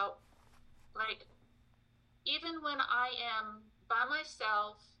about even when I am by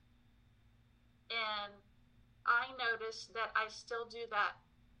myself and I notice that I still do that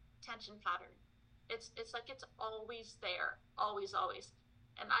tension pattern. It's like it's always there, always.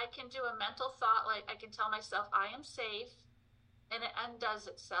 And I can do a mental thought, like I can tell myself I am safe, and it undoes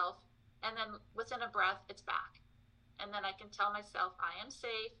itself, and then within a breath it's back. And then I can tell myself I am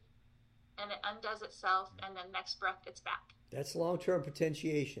safe, and it undoes itself, and then next breath it's back. That's long-term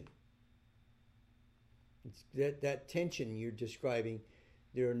potentiation. It's that tension you're describing.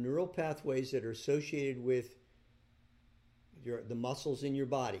 There are neural pathways that are associated with the muscles in your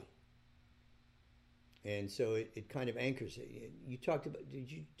body. And so it kind of anchors it. You talked about,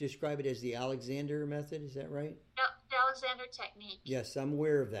 did you describe it as the Alexander method? Is that right? The Alexander technique. Yes, I'm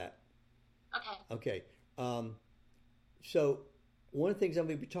aware of that. Okay. So one of the things I'm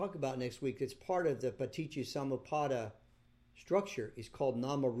going to be talking about next week that's part of the Paticca Samuppada structure is called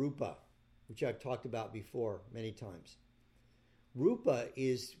Nama Rupa, which I've talked about before many times. Rupa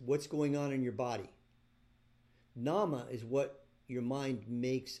is what's going on in your body. Nama is what your mind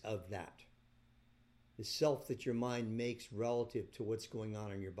makes of that. The self that your mind makes relative to what's going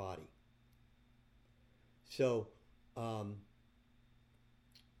on in your body. So,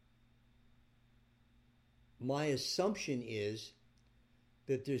 my assumption is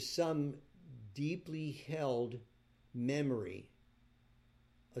that there's some deeply held memory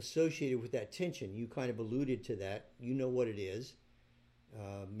associated with that tension. You kind of alluded to that. You know what it is.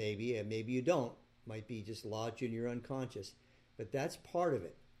 Maybe, and maybe you don't. Might be just lodged in your unconscious. But that's part of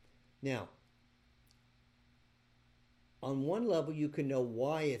it. Now, on one level, you can know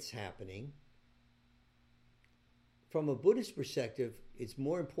why it's happening. From a Buddhist perspective, it's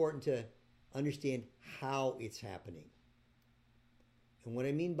more important to understand how it's happening. And what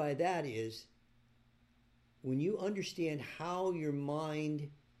I mean by that is, when you understand how your mind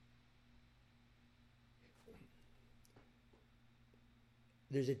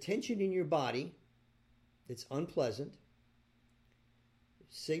there's a tension in your body that's unpleasant.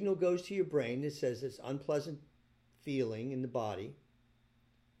 Signal goes to your brain that says it's unpleasant feeling in the body.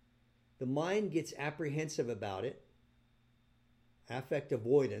 The mind gets apprehensive about it. Affect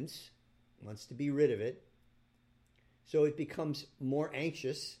avoidance, wants to be rid of it. So it becomes more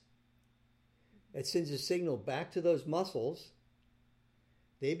anxious. It sends a signal back to those muscles.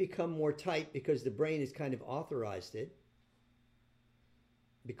 They become more tight because the brain has kind of authorized it.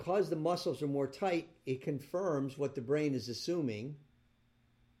 Because the muscles are more tight, it confirms what the brain is assuming.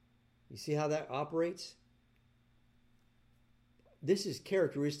 You see how that operates? This is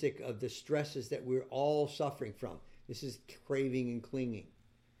characteristic of the stresses that we're all suffering from. This is craving and clinging.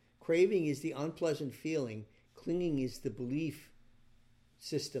 Craving is the unpleasant feeling. Clinging is the belief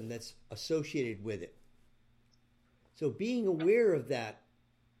system that's associated with it. So being aware of that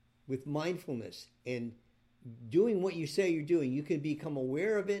with mindfulness and doing what you say you're doing, you can become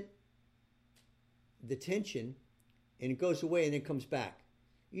aware of it, the tension, and it goes away and then comes back.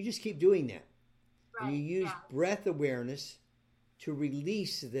 You just keep doing that. Right. And you use breath awareness to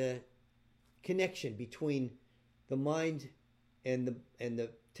release the connection between the mind and the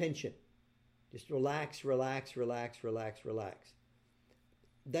tension. Just relax, relax, relax, relax, relax.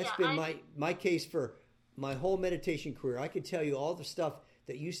 That's been my case for my whole meditation career. I could tell you all the stuff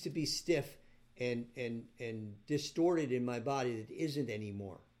that used to be stiff and distorted in my body that isn't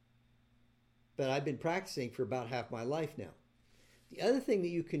anymore. But I've been practicing for about half my life now. The other thing that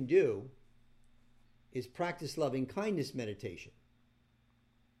you can do is practice loving kindness meditation.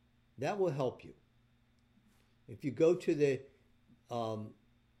 That will help you. If you go to the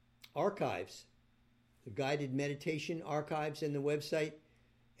archives, the guided meditation archives in the website,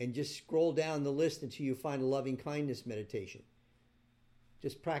 and just scroll down the list until you find a loving kindness meditation.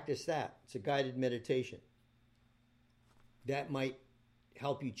 Just practice that. It's a guided meditation. That might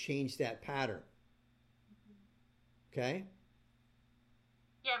help you change that pattern. Okay?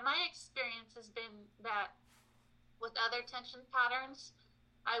 Yeah, my experience has been that with other tension patterns,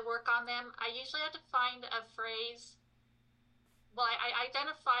 I work on them. I usually have to find a phrase. Well, I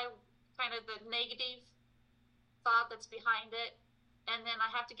identify kind of the negative thought that's behind it, and then I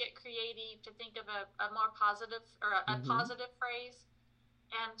have to get creative to think of a more positive or a positive phrase.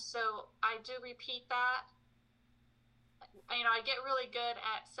 And so I do repeat that. You know, I get really good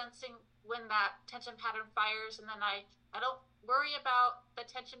at sensing when that tension pattern fires, and then I don't worry about the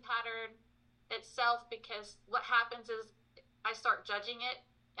tension pattern itself, because what happens is I start judging it,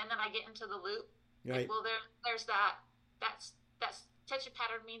 and then I get into the loop. Right. Like, well, there's that tension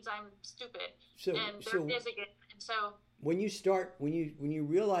pattern means I'm stupid, and there it is again. And so when you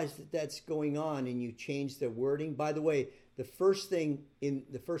realize that that's going on and you change the wording. By the way, the first thing in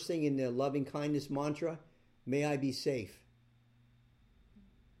the loving kindness mantra, may I be safe.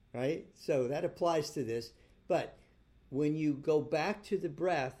 Right? So that applies to this. But when you go back to the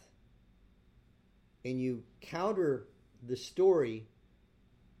breath and you counter the story,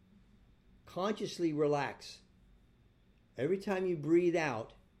 consciously relax. Every time you breathe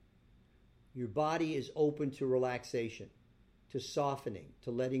out, your body is open to relaxation, to softening,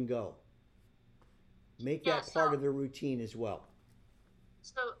 to letting go. Make that part of the routine as well.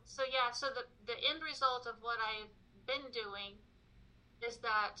 So the end result of what I've been doing is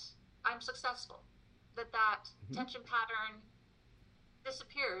that I'm successful. That tension pattern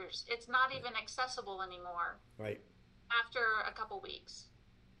disappears. It's not even accessible anymore. Right. After a couple weeks.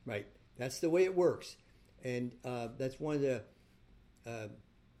 Right. That's the way it works. And that's one of the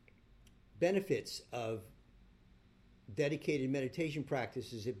benefits of dedicated meditation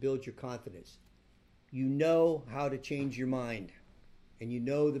practices. It builds your confidence. You know how to change your mind, and you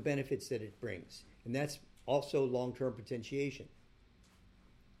know the benefits that it brings. And that's also long-term potentiation.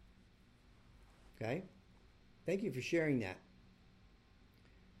 Okay? Thank you for sharing that.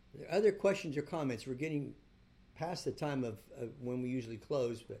 Are there other questions or comments? We're getting past the time of when we usually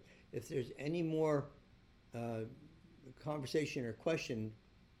close, but if there's any more conversation or question,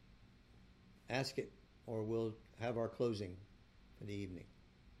 ask it, or we'll have our closing for the evening.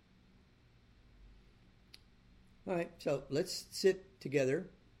 All right, so let's sit together.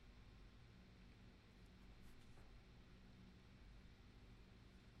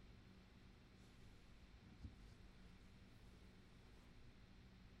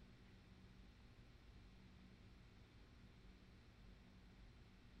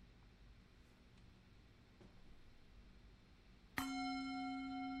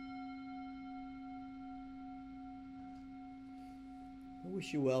 I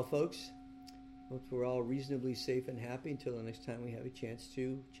wish you well, folks. Hope we're all reasonably safe and happy until the next time we have a chance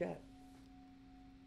to chat.